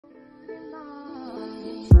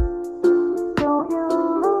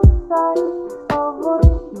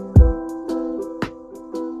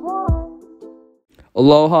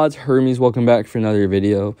Aloha, it's Hermes. Welcome back for another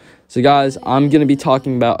video. So guys, I'm going to be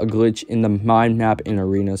talking about a glitch in the mind map in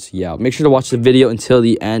Arena. So yeah, make sure to watch the video until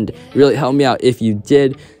the end. It really helped me out if you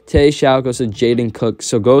did. Today's shout out goes to Jaden Cook.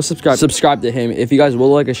 So go subscribe to him. If you guys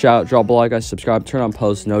will like a shout out, drop a like, guys, subscribe, turn on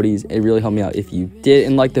post noties. It really helped me out if you did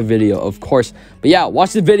and like the video, of course. But yeah,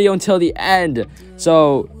 watch the video until the end.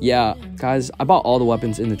 So yeah, guys, I bought all the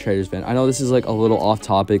weapons in the traders van. I know this is like a little off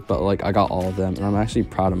topic, but like I got all of them and I'm actually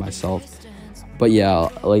proud of myself. But yeah,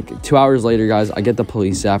 like 2 hours later, guys, I get the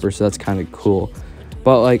police zapper, so that's kind of cool.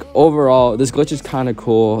 But like overall, this glitch is kind of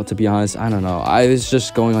cool, to be honest. I don't know. I was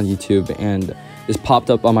just going on YouTube and this popped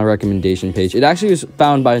up on my recommendation page. It actually was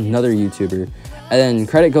found by another YouTuber. And then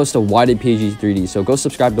credit goes to Whited PG3D. So go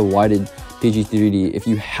subscribe to Whited PG3D if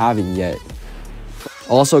you haven't yet.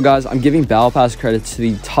 Also, guys, I'm giving Battle Pass credit to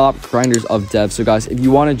the top grinders of Dev. So guys, if you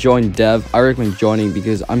want to join Dev, I recommend joining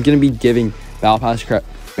because I'm going to be giving Battle Pass credits.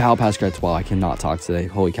 Wow, I cannot talk today,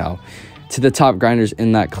 holy cow, to the top grinders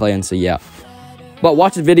in that clan. So yeah, but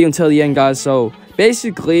watch the video until the end, guys. So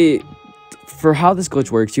basically, for how this glitch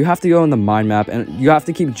works, you have to go in the mind map and you have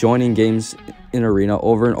to keep joining games in Arena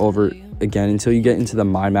over and over again until you get into the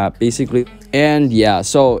mind map, basically. And yeah,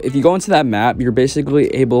 so if you go into that map, you're basically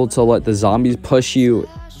able to let the zombies push you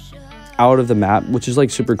out of the map, which is like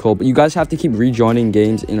super cool. But you guys have to keep rejoining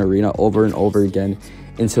games in Arena over and over again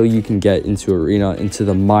until you can get into Arena, into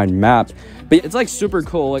the mind map. But it's like super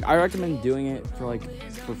cool. Like I recommend doing it for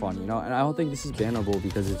fun, you know. And I don't think this is bannable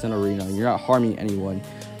because it's an Arena and you're not harming anyone.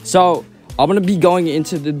 So I'm gonna be going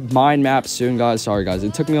into the mind map soon, guys. Sorry guys,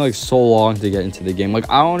 it took me like so long to get into the game. Like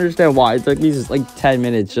I don't understand why it took me just like 10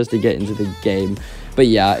 minutes just to get into the game. But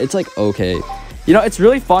yeah, it's like okay, you know, it's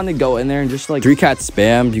really fun to go in there and just like 3-cat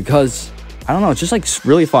spam because I don't know, it's just like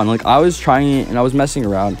really fun. Like I was trying it and I was messing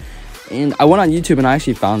around and I went on YouTube and I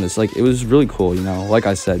actually found this. Like it was really cool, you know, like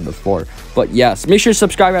I said before. But yes, make sure to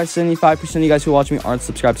subscribe, guys. 75% of you guys who watch me aren't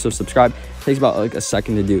subscribed, so subscribe. It takes about like a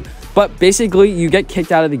second to do. But basically, you get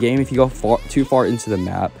kicked out of the game if you go too far into the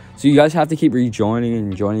map. So you guys have to keep rejoining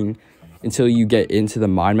and joining until you get into the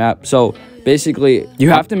mind map. So basically, you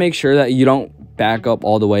have to make sure that you don't back up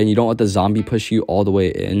all the way and you don't let the zombie push you all the way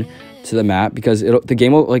in to the map because the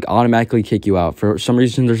game will like automatically kick you out. For some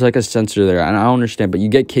reason, there's like a sensor there and I don't understand, but you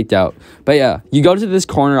get kicked out. But yeah, you go to this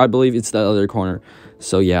corner. I believe it's the other corner.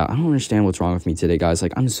 So yeah, I don't understand what's wrong with me today, guys.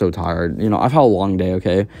 Like I'm so tired, you know. I've had a long day,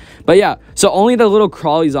 okay? But yeah, so only the little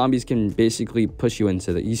crawly zombies can basically push you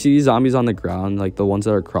into you see these zombies on the ground, like the ones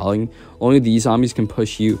that are crawling. Only these zombies can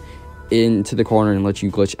push you into the corner and let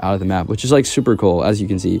you glitch out of the map, which is like super cool, as you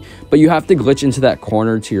can see. But you have to glitch into that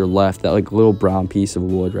corner to your left, that like little brown piece of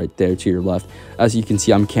wood right there to your left. As you can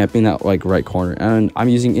see, I'm camping that like right corner and I'm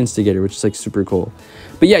using Instigator, which is like super cool.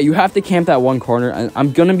 But yeah, you have to camp that one corner and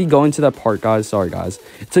I'm gonna be going to that part, guys. Sorry guys,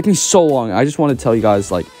 it took me so long. I just want to tell you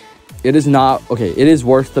guys, like, it is not okay, it is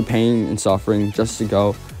worth the pain and suffering just to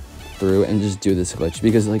go through and just do this glitch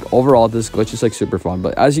because like overall this glitch is like super fun.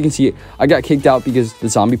 But as you can see, I got kicked out because the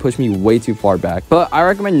zombie pushed me way too far back. But I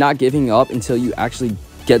recommend not giving up until you actually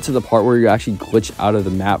get to the part where you actually glitch out of the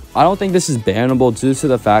map. I don't think this is bannable due to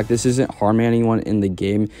the fact this isn't harming anyone in the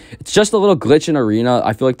game. It's just a little glitch in Arena.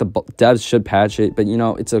 I feel like the devs should patch it, but you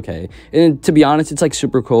know, it's okay. And to be honest, it's like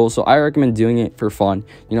super cool, so I recommend doing it for fun,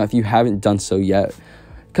 you know, if you haven't done so yet.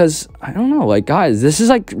 Because I don't know, like guys, this is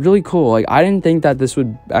like really cool. Like I didn't think that this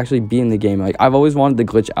would actually be in the game. Like I've always wanted to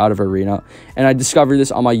glitch out of Arena and I discovered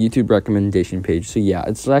this on my YouTube recommendation page. So yeah,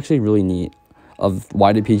 it's actually really neat of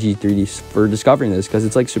Whited PG3D for discovering this because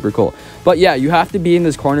it's like super cool. But yeah, you have to be in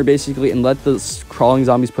this corner basically and let the crawling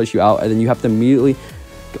zombies push you out, and then you have to immediately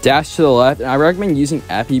dash to the left. And I recommend using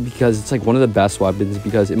Epi because it's like one of the best weapons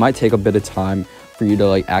because it might take a bit of time for you to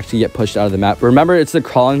like actually get pushed out of the map. But remember, it's the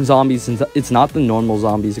crawling zombies and it's not the normal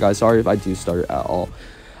zombies, guys. Sorry if I do start at all.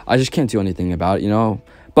 I just can't do anything about it, you know.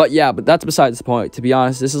 But yeah, but that's besides the point. To be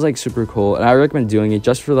honest, this is like super cool and I recommend doing it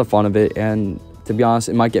just for the fun of it. And to be honest,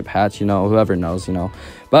 it might get patched, you know, whoever knows, you know.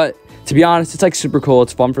 But to be honest, it's like super cool.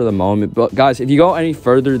 It's fun for the moment. But guys, if you go any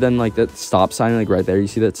further than like that stop sign, like right there, you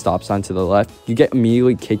see that stop sign to the left, you get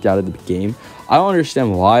immediately kicked out of the game. I don't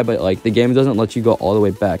understand why, but like the game doesn't let you go all the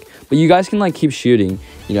way back. But you guys can like keep shooting,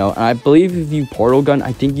 you know. And I believe if you portal gun,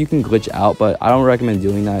 I think you can glitch out, but I don't recommend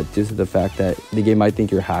doing that due to the fact that the game might think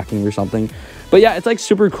you're hacking or something. But yeah, it's like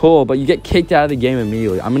super cool, but you get kicked out of the game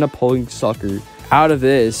immediately. I'm gonna pulling sucker out of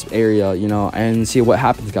this area, you know, and see what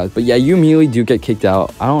happens, guys. But yeah, you immediately do get kicked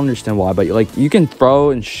out. I don't understand why, but like you can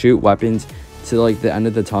throw and shoot weapons to like the end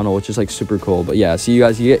of the tunnel, which is like super cool. But yeah, so you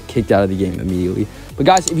guys, you get kicked out of the game immediately. But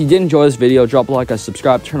guys, if you did enjoy this video, drop a like,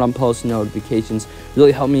 subscribe, turn on post notifications.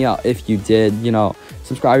 Really help me out if you did, you know. So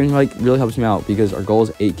subscribing, like, really helps me out because our goal is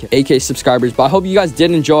 8K subscribers. But I hope you guys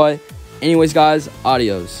did enjoy. Anyways, guys,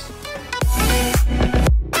 adios.